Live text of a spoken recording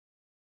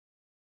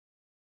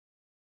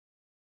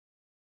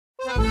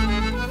The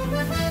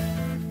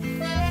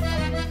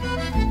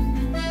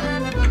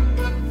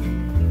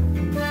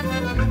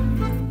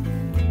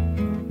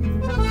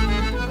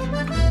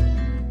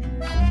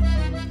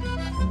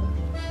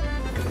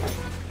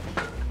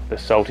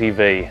Salty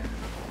V.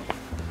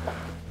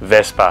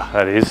 Vespa,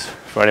 that is,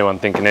 for anyone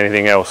thinking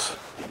anything else.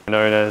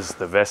 Known as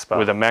the Vespa,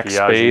 with a max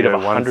speed of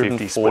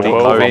 140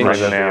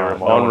 kilometers an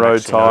hour,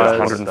 on-road tyres,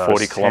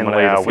 140 kilometers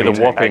an hour, with a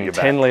whopping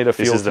 10-litre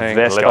fuel tank.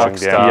 This is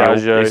the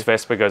Vespa. This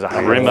Vespa goes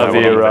 100 in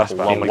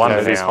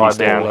 150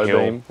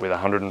 downhill with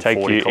 140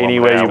 take you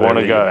anywhere you want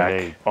to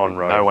go on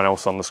road. No one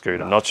else on the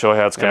scooter. Not sure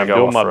how it's going to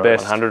go. Build my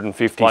best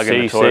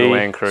 150cc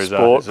Land Cruiser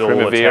Sport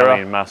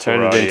Primavera,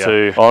 turn it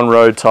into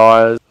on-road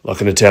tyres.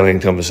 Like an Italian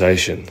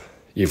conversation,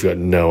 you've got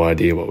no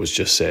idea what was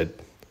just said.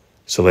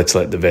 So let's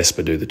let the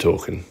Vespa do the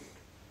talking.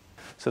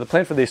 So the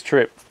plan for this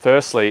trip,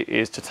 firstly,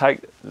 is to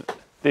take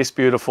this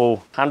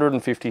beautiful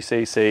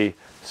 150cc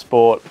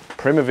Sport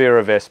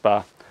Primavera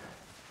Vespa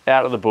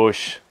out of the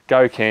bush,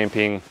 go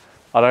camping.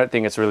 I don't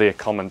think it's really a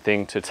common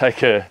thing to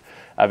take a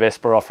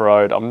Vespa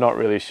off-road. I'm not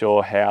really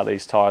sure how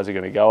these tyres are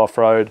going to go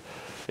off-road.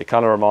 It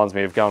kind of reminds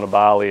me of going to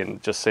Bali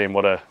and just seeing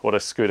what a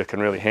scooter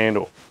can really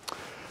handle.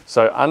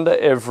 So under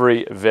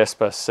every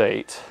Vespa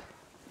seat,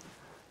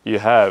 you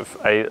have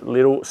a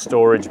little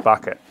storage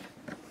bucket.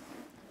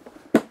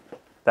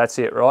 That's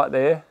it right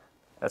there.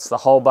 That's the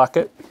whole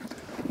bucket.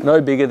 No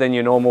bigger than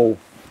your normal,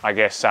 I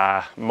guess,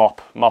 mop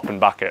and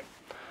bucket.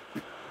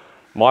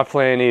 My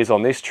plan is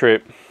on this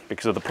trip,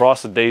 because of the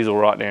price of diesel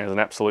right now is an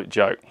absolute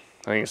joke.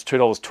 I think it's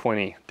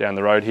 $2.20 down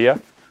the road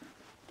here.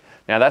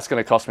 Now that's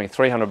going to cost me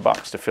 300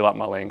 bucks to fill up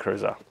my Land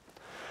Cruiser.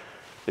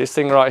 This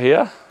thing right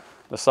here,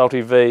 the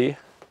Salty V,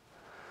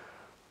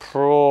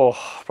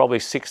 probably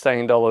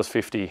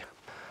 $16.50.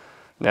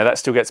 Now that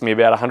still gets me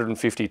about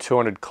 150,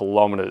 200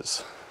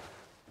 kilometers.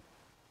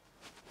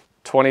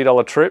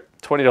 $20 trip,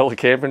 $20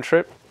 camping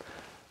trip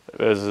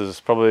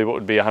versus probably what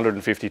would be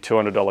 $150,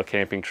 $200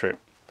 camping trip.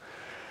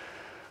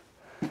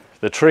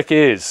 The trick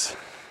is,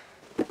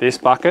 this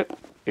bucket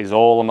is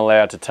all I'm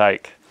allowed to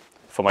take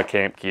for my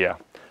camp gear.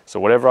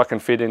 So whatever I can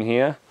fit in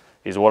here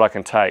is what I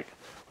can take.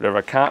 Whatever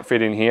I can't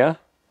fit in here,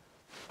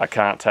 I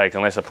can't take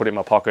unless I put it in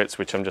my pockets,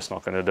 which I'm just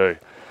not going to do.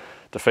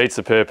 Defeats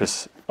the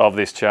purpose of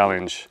this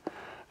challenge.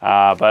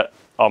 But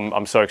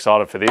I'm so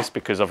excited for this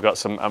because I've got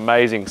some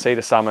amazing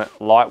Cedar Summit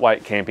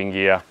lightweight camping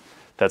gear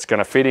that's going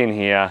to fit in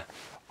here.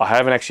 I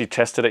haven't actually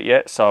tested it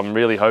yet, so I'm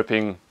really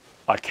hoping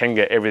I can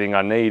get everything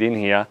I need in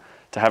here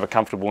to have a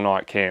comfortable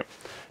night camp.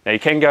 Now you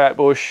can go out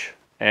bush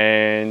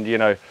and, you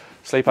know,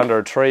 sleep under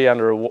a tree on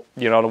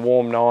a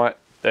warm night,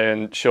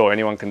 then sure,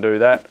 anyone can do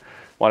that.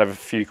 Might have a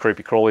few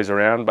creepy crawlies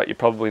around, but you're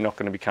probably not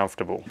going to be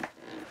comfortable.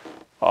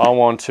 I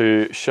want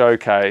to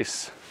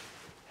showcase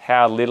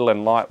how little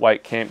and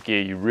lightweight camp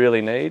gear you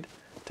really need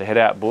to head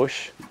out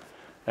bush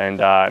and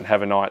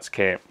have a night's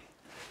camp.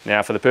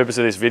 Now for the purpose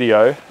of this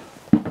video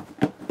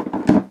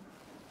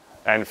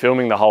and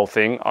filming the whole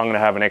thing, I'm going to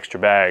have an extra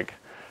bag.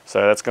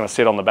 So that's going to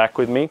sit on the back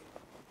with me.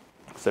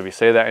 So if you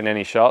see that in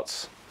any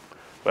shots,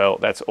 well,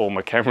 that's all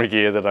my camera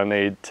gear that I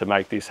need to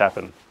make this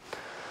happen.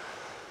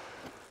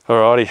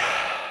 Alrighty,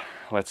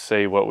 let's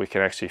see what we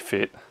can actually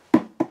fit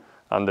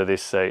under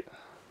this seat.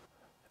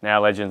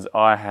 Now legends,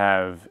 I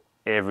have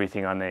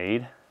everything I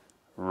need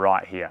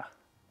right here.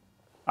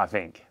 I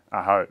think,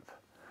 I hope.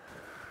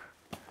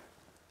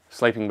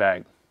 Sleeping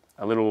bag,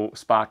 a little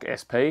Spark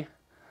SP,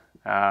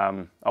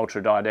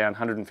 ultra die down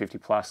 150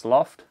 plus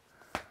loft.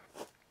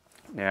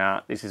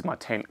 Now this is my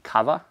tent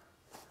cover,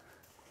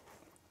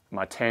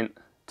 my tent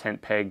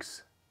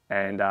pegs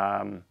and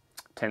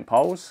tent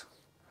poles.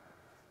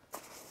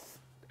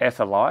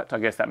 Etherlight, I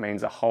guess that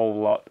means a whole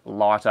lot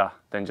lighter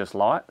than just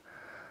light.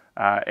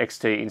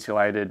 XT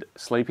insulated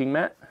sleeping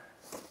mat.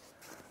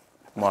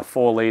 My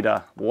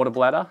 4-litre water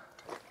bladder,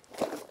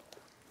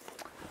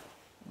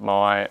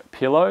 my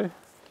pillow,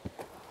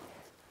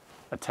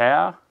 a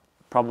towel.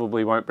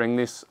 Probably won't bring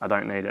this, I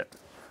don't need it.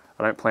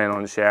 I don't plan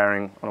on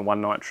showering on a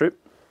one-night trip.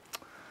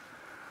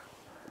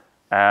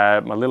 My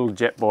little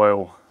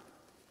Jetboil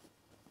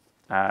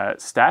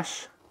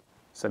stash.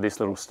 So this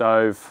little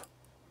stove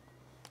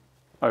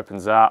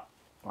opens up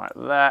like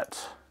that,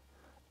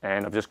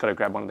 and I've just got to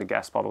grab one of the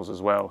gas bottles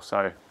as well.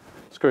 So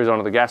screws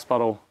onto the gas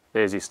bottle,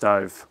 there's your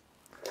stove.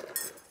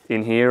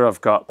 In here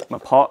I've got my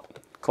pot,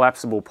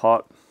 collapsible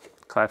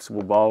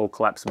bowl,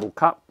 collapsible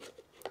cup.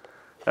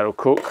 That'll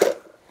cook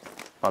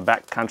my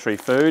backcountry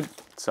food.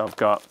 So I've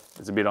got,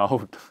 it's a bit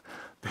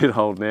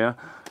old now,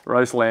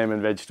 roast lamb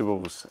and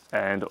vegetables,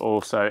 and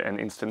also an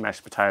instant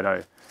mashed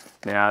potato.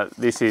 Now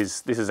this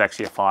is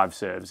actually a 5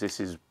 serves. This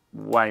is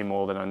way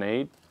more than I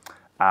need,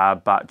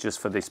 but just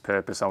for this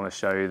purpose I want to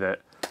show you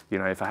that, you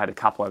know, if I had a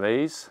couple of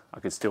these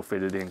I could still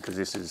fit it in, because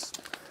this is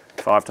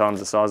 5 times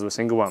the size of a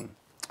single one.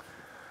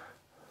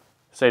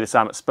 Cedar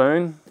Summit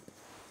spoon,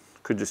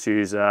 could just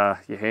use your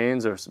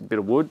hands or a bit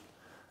of wood,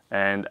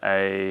 and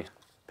a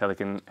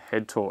Pelican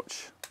head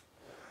torch.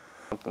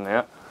 Something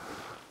out.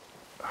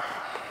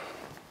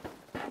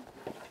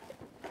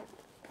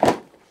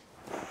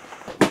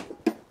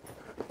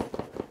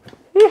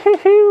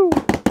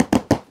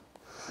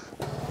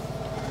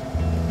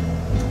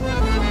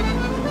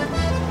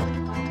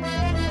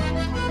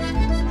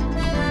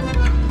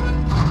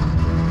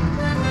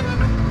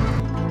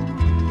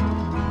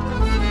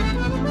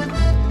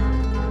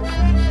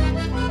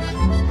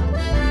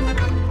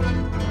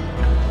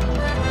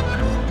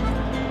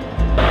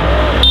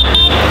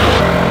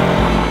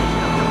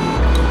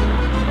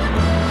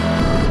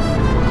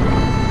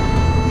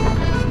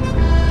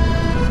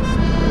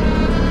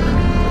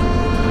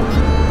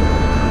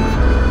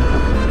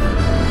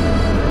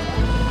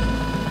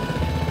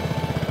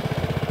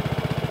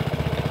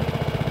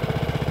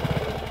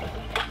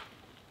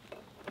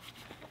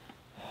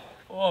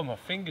 Oh, my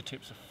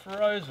fingertips are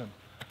frozen.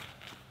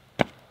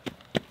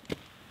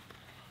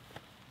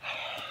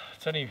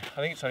 I think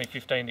it's only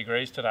 15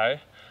 degrees today,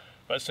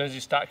 but as soon as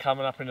you start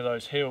coming up into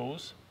those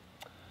hills,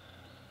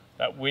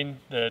 that wind,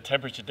 the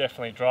temperature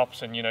definitely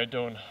drops, and you know,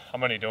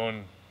 I'm only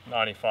doing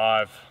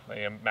 95,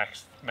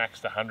 maxed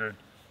 100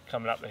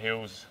 coming up the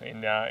hills in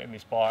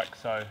this bike,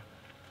 so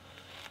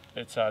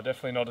it's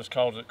definitely not as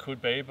cold as it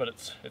could be, but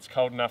it's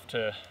cold enough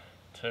to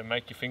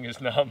make your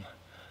fingers numb.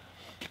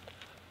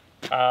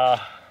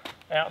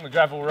 Out on the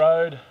gravel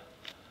road,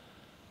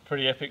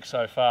 pretty epic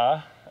so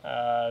far.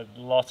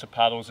 Lots of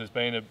puddles. It's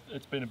been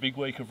a big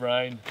week of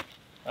rain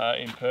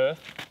in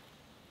Perth,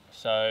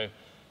 so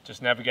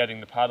just navigating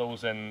the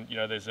puddles, and you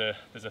know, there's a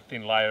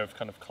thin layer of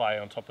kind of clay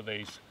on top of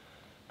these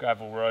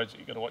gravel roads that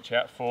you've got to watch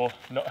out for.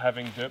 Not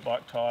having dirt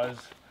bike tyres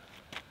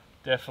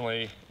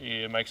definitely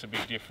makes a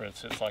big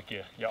difference. It's like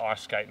you're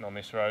ice skating on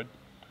this road.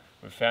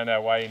 We've found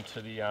our way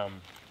into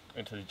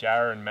the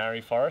Jarrah and Marri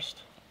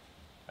forest,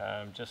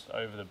 just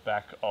over the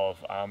back of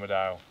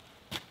Armidale.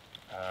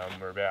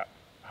 We're about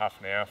half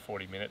an hour,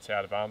 40 minutes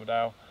out of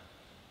Armidale,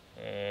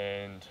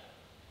 and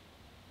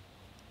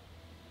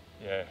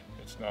yeah,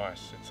 it's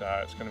nice.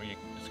 It's gonna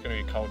be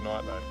a cold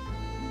night though.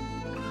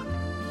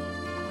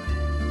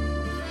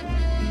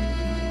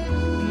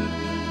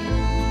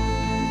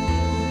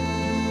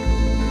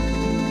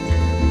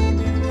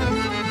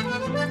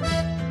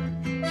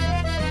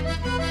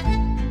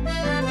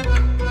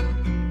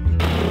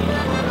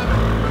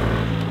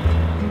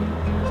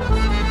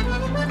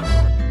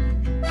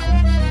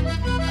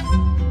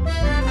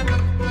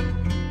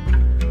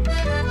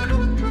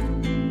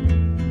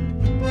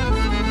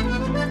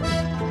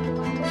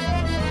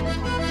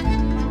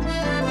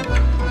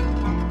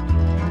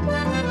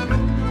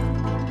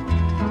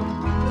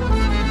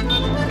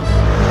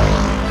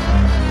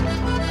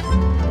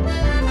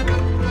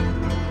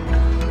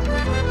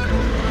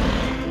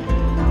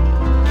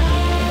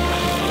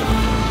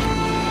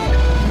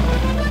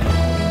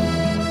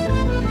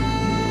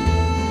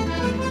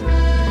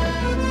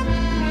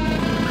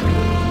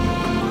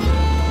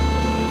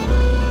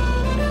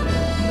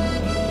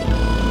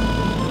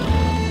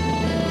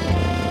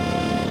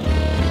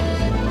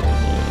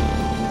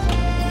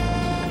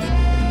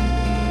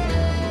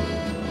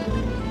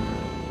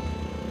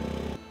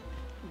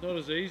 Not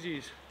as easy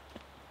as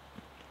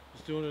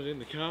doing it in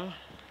the car.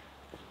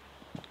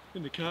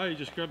 In the car you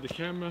just grab the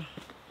camera,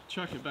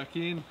 chuck it back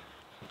in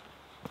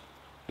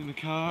the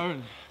car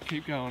and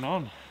keep going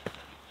on.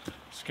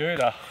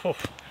 Scooter,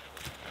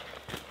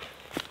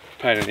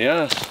 pain in the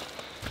ass.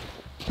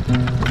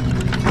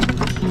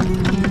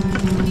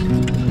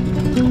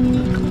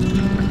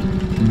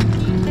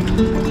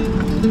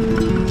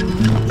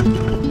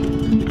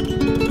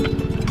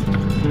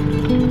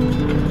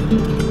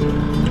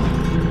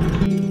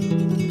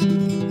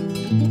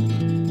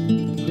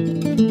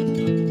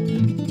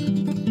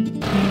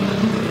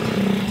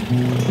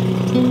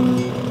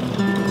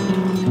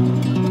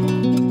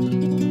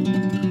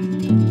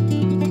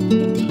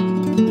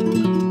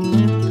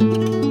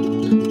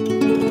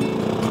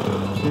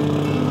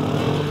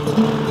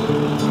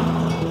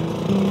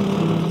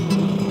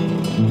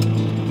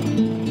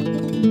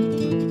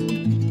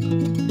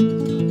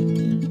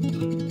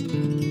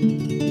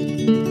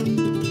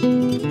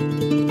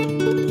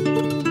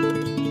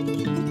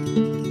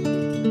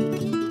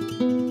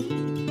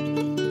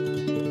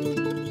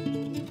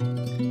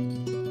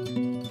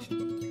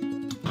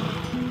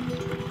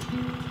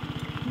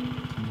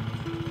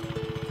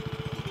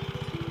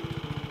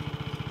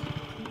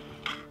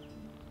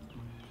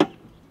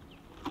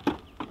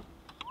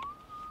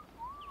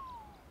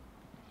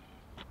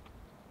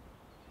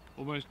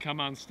 Almost come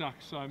unstuck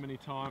so many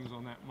times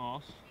on that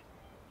moss,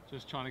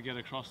 just trying to get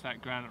across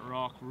that granite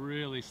rock.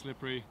 Really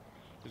slippery.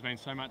 There's been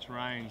so much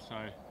rain, so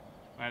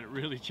made it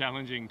really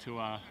challenging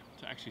to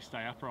actually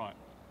stay upright.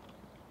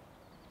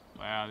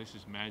 Wow, this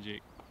is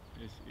magic.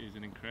 This is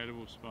an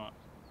incredible spot.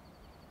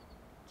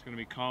 It's going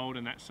to be cold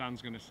and that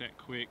sun's going to set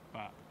quick,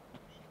 but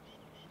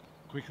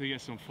quickly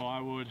get some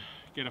firewood,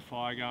 get a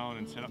fire going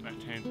and set up that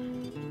tent.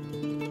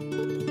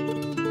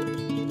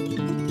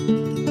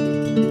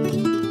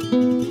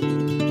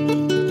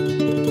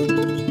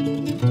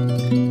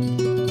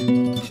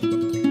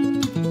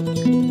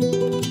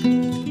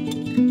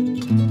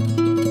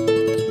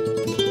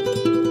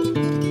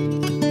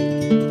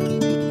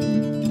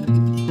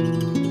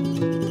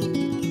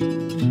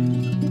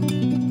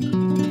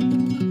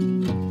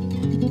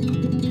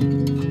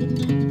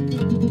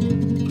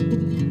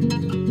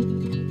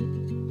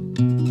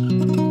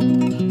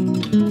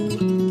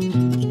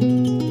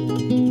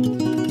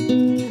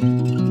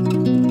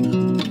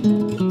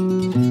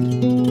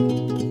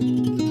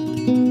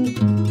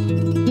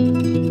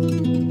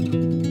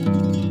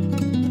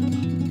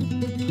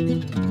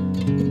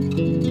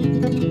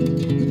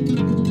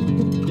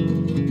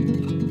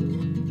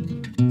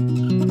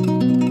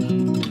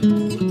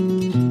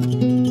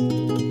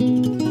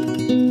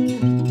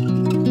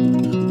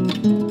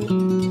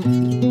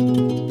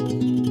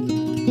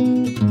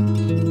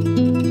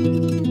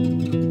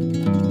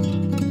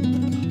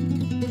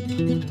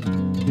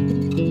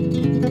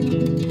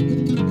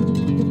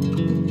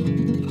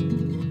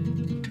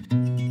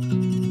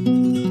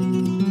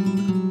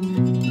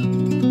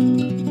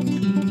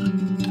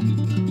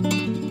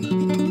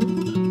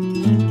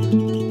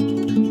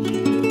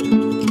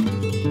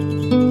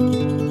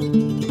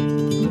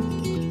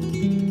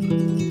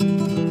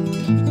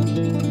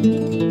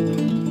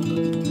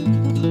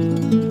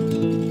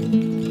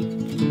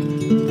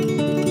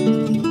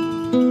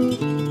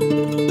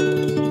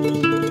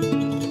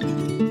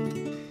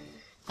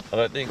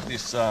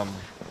 This I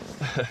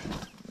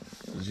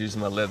was using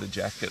my leather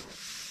jacket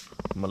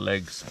on my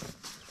legs.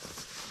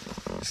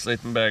 The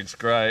sleeping bag's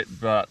great,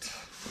 but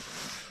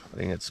I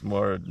think it's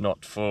more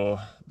not for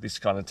this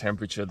kind of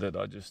temperature that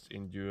I just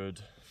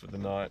endured for the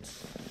night.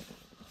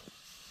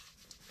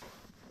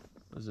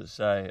 What does it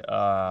say?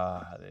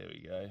 Ah, there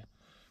we go.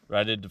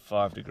 Rated to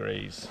 5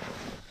 degrees,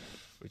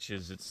 which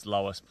is its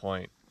lowest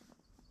point.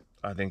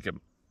 I think it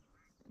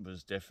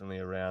was definitely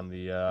around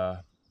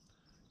the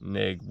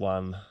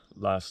 -1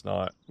 last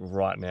night,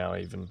 right now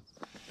even.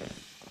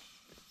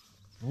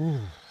 Ooh.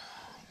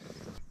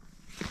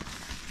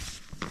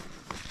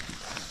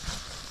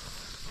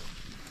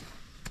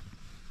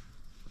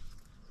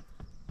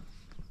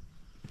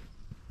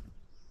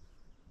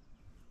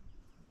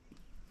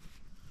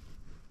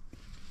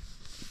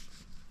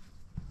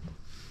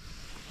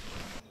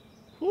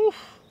 Whew.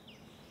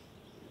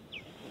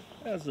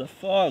 How's the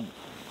fog?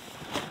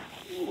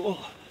 Ooh.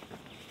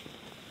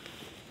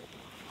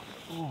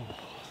 Ooh.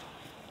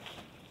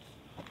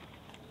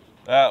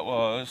 That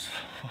was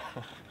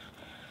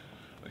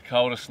the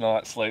coldest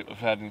night's sleep I've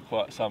had in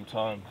quite some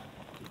time.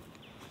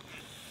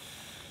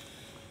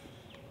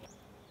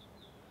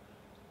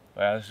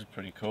 Wow, this is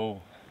pretty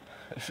cool.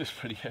 This is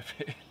pretty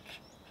epic.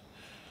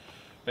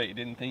 Bet you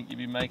didn't think you'd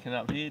be making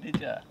up here,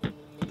 did ya?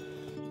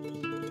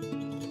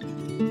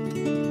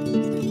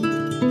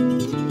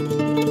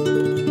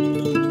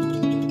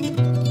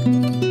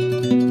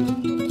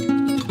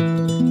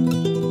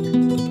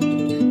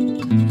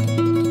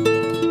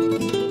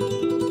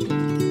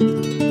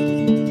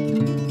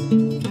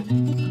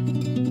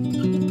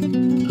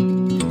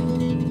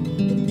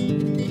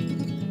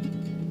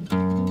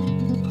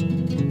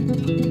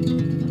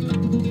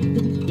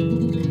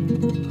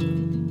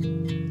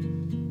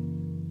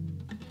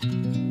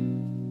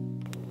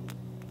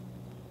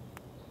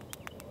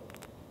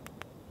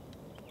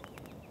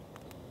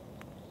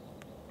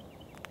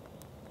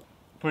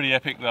 Pretty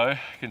epic though,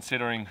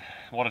 considering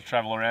what I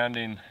travel around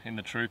in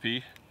the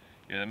troopy.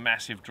 You know, a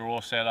massive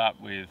drawer set up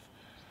with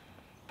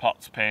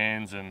pots,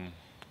 pans and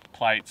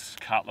plates,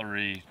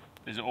 cutlery.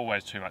 There's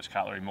always too much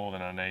cutlery, more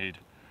than I need.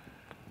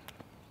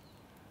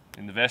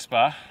 In the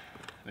Vespa,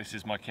 this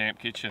is my camp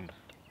kitchen.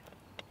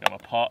 Got my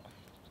pot,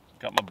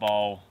 got my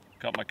bowl,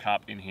 got my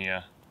cup in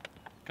here,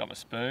 got my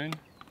spoon,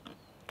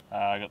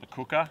 got the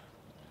cooker.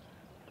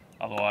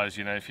 Otherwise,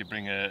 you know, if you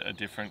bring a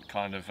different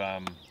kind of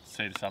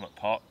Cedar Summit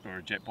pot or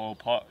a jet boil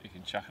pot, you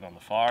can chuck it on the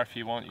fire if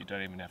you want. You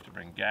don't even have to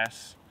bring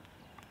gas.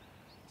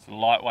 So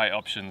lightweight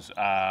options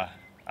are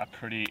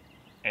pretty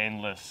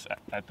endless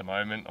at the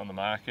moment on the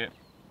market.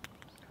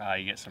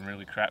 You get some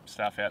really crap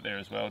stuff out there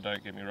as well,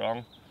 don't get me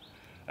wrong.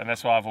 And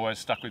that's why I've always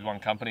stuck with one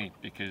company,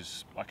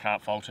 because I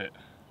can't fault it.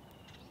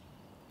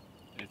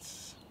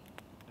 It's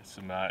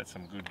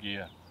some good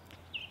gear.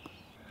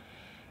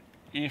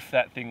 If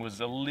that thing was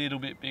a little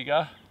bit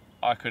bigger,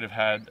 I could have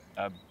had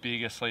a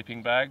bigger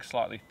sleeping bag,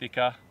 slightly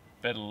thicker,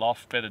 better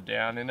loft, better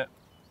down in it,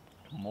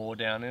 more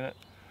down in it,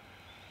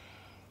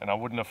 and I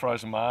wouldn't have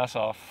frozen my ass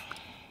off.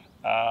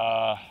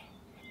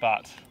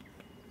 But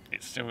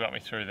it still got me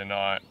through the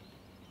night.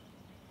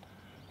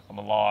 I'm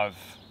alive,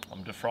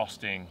 I'm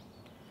defrosting.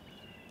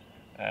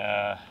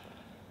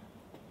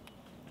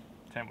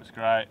 Temp was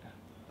great,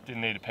 didn't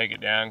need to peg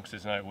it down because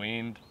there's no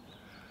wind.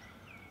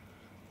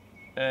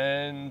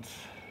 And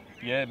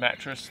yeah,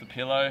 mattress, the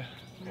pillow,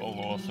 all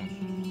awesome.